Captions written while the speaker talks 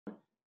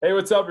Hey,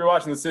 what's up? You're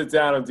watching The Sit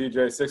Down on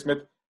DJ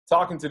Sixsmith.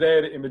 Talking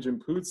today to Imogen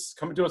Poots,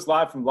 coming to us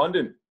live from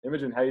London.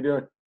 Imogen, how you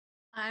doing?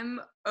 I'm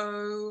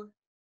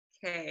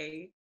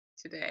okay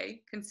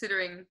today,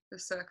 considering the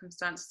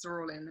circumstances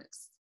we're all in.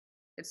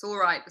 It's all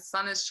right. The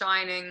sun is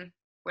shining,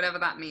 whatever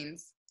that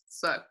means.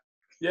 So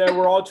Yeah,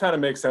 we're all trying to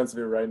make sense of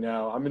it right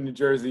now. I'm in New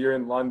Jersey, you're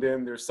in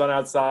London. There's sun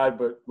outside,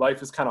 but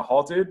life is kind of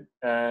halted.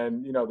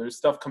 And, there's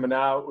stuff coming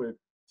out with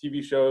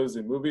TV shows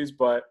and movies,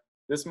 but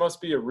this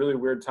must be a really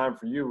weird time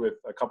for you with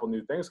a couple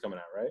new things coming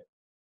out, right?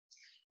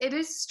 it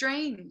is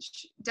strange,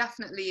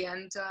 definitely.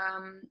 And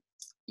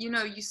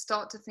you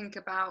start to think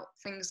about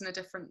things in a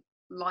different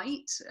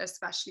light,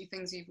 especially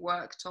things you've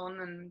worked on,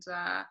 and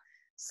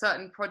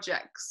certain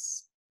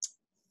projects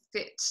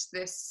fit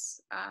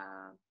this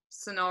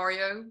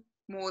scenario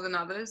more than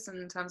others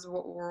in terms of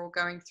what we're all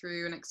going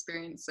through and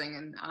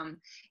experiencing. And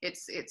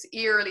it's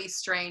eerily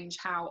strange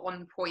how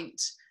on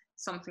point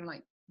something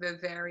like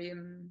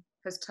Vivarium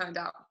has turned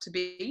out to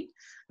be.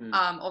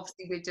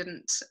 Obviously, we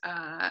didn't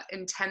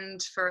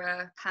intend for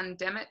a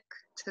pandemic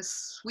to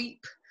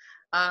sweep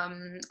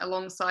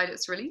alongside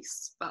its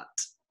release, but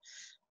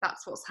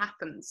that's what's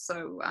happened.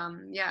 So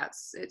yeah,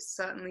 it's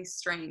certainly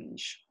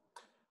strange.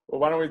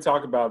 Well, why don't we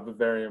talk about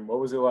Vivarium? What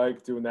was it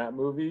like doing that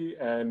movie?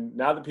 And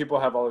now that people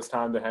have all this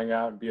time to hang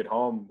out and be at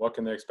home, what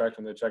can they expect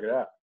when they check it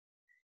out?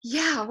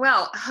 Yeah,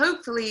 well,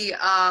 hopefully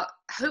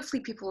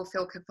people will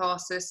feel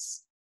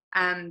catharsis,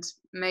 and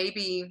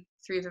maybe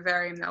through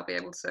Vivarium they'll be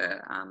able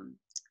to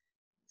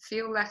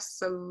feel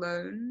less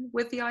alone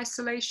with the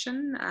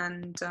isolation.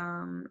 And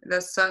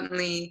there's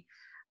certainly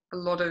a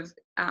lot of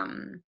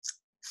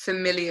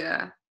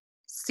familiar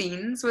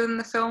scenes within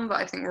the film that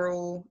I think we're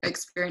all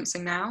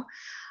experiencing now.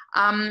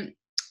 And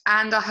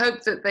I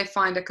hope that they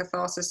find a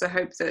catharsis. I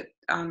hope that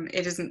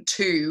it isn't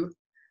too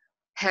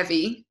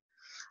heavy.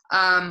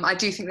 I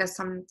do think there's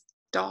some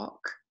dark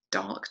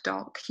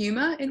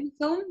humor in the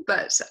film,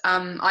 but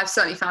I've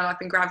certainly found I've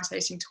been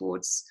gravitating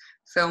towards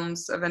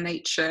films of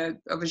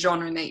a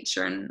genre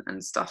nature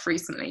and stuff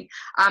recently.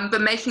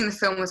 But making the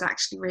film was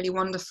actually really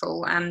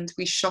wonderful, and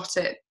we shot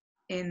it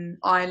in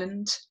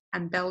Ireland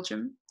and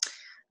Belgium.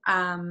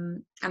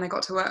 And I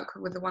got to work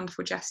with the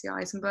wonderful Jesse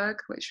Eisenberg,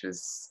 which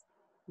was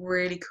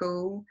really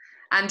cool.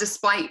 And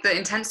despite the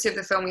intensity of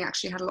the film, we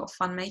actually had a lot of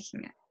fun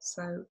making it.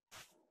 So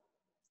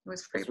it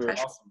was very That's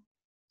really awesome.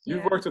 You've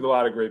Yeah. worked with a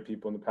lot of great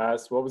people in the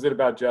past. What was it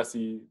about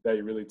Jesse that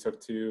you really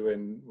took to,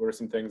 and what are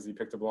some things you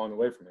picked up along the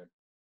way from him?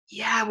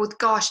 Yeah, well,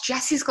 gosh,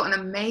 Jesse's got an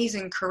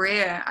amazing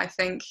career. I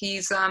think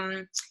he's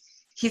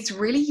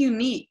really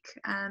unique,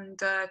 and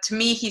to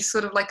me, he's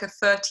sort of like a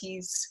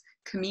 30s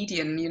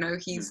comedian.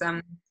 He's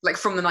like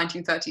from the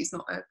 1930s,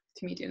 not a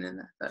comedian in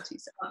the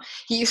 30s.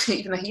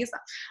 Even though he is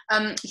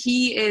that.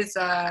 He is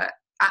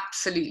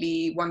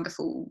absolutely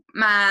wonderful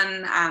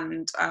man,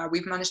 and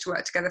we've managed to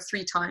work together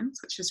 3 times,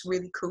 which is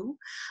really cool.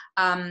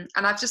 And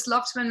I've just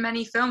loved him in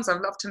many films.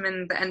 I've loved him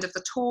in The End of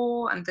the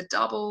Tour and The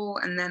Double,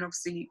 and then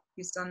obviously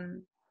he's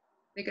done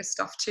bigger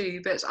stuff too.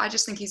 But I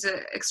just think he's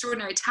an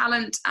extraordinary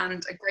talent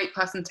and a great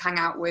person to hang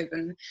out with,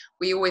 and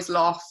we always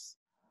laugh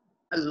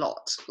a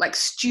lot, like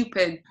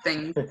stupid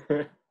things,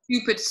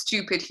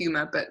 stupid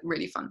humor, but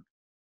really fun.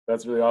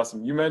 That's really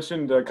awesome. You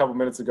mentioned a couple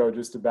minutes ago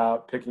just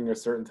about picking a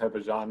certain type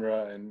of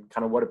genre and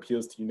kind of what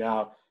appeals to you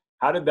now.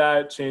 How did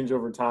that change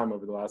over time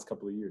over the last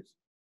couple of years?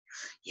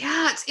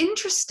 Yeah, it's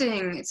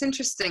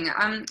interesting.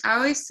 I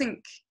always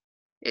think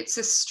it's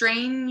a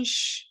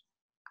strange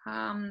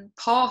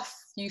path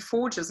you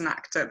forge as an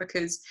actor,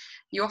 because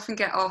you often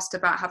get asked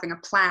about having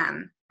a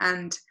plan,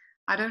 and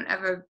I don't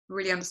ever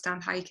really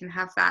understand how you can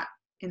have that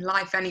in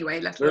life anyway,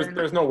 let alone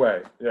There's no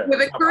way. Yeah,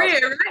 with a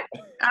career,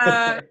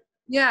 right?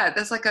 Yeah,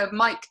 there's like a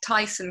Mike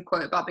Tyson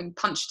quote about being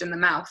punched in the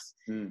mouth.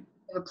 Mm.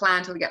 You have a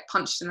plan till you get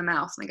punched in the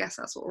mouth, and I guess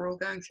that's what we're all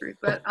going through.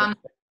 But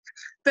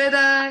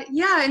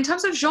yeah, in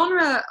terms of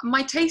genre,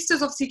 my taste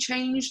has obviously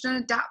changed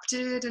and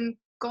adapted and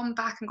gone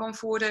back and gone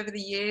forward over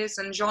the years.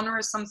 And genre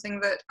is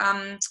something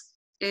that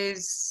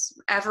is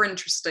ever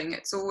interesting.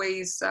 It's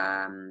always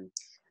a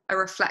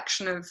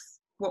reflection of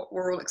what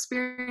we're all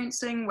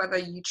experiencing, whether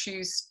you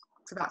choose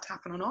for that to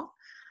happen or not.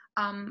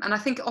 And I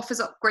think it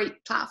offers up great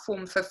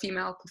platform for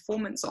female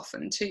performance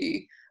often too.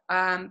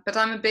 But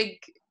I'm a big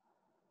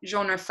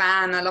genre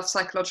fan. I love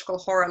psychological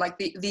horror. Like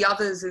the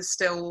Others is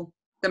still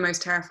the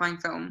most terrifying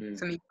film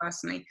for me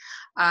personally.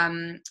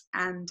 And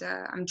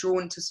I'm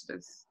drawn to sort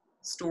of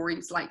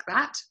stories like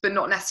that, but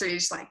not necessarily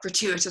just like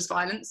gratuitous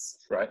violence.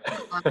 Right.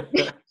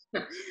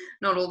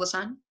 Not all the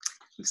time.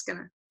 I'm just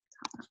gonna,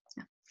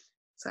 yeah.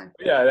 So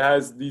yeah, it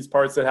has these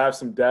parts that have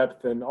some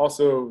depth, and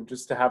also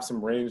just to have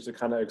some range to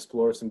kind of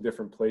explore some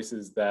different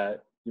places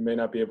that you may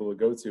not be able to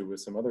go to with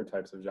some other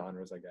types of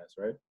genres, I guess,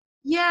 right?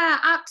 yeah,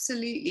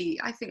 absolutely.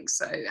 I think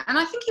so. And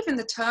I think even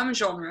the term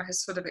genre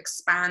has sort of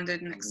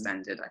expanded and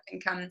extended. I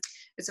think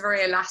it's a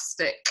very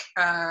elastic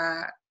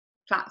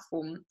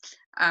platform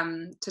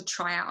to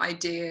try out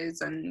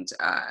ideas, and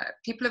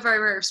people are very,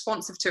 very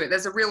responsive to it.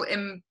 There's a real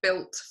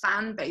inbuilt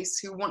fan base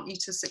who want you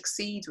to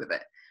succeed with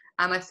it.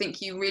 And I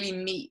think you really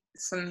meet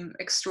some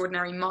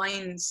extraordinary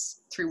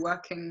minds through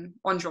working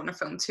on genre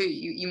film too.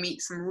 You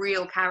meet some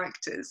real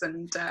characters,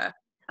 and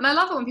I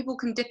love it when people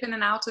can dip in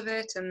and out of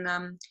it.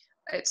 And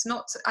it's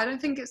not. I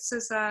don't think it's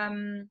as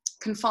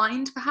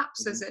confined,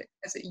 perhaps, as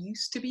it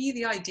used to be.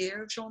 The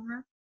idea of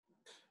genre.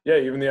 Yeah,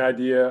 even the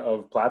idea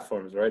of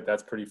platforms, right?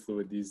 That's pretty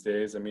fluid these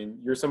days. I mean,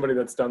 you're somebody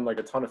that's done like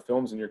a ton of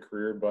films in your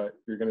career, but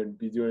you're going to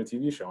be doing a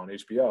TV show on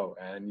HBO,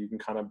 and you can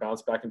kind of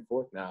bounce back and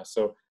forth now.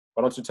 So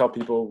why don't you tell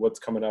people what's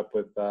coming up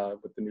with the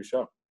new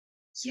show?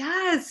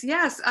 Yes.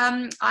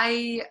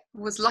 I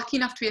was lucky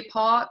enough to be a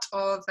part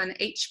of an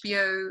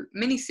HBO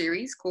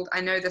miniseries called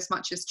I Know This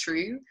Much Is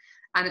True.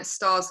 And it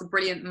stars the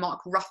brilliant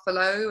Mark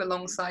Ruffalo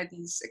alongside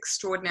these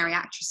extraordinary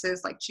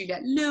actresses like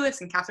Juliette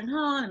Lewis and Catherine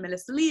Hahn and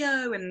Melissa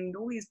Leo and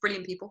all these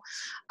brilliant people.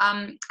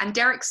 And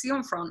Derek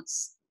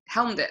Cianfrance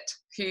helmed it,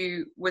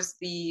 who was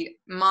the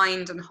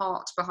mind and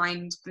heart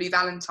behind Blue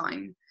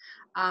Valentine.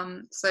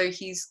 So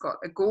he's got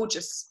a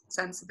gorgeous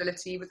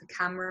sensibility with the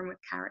camera and with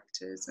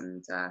characters,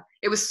 and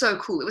it was so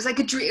cool. It was like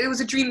it was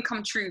a dream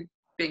come true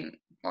being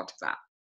part of that.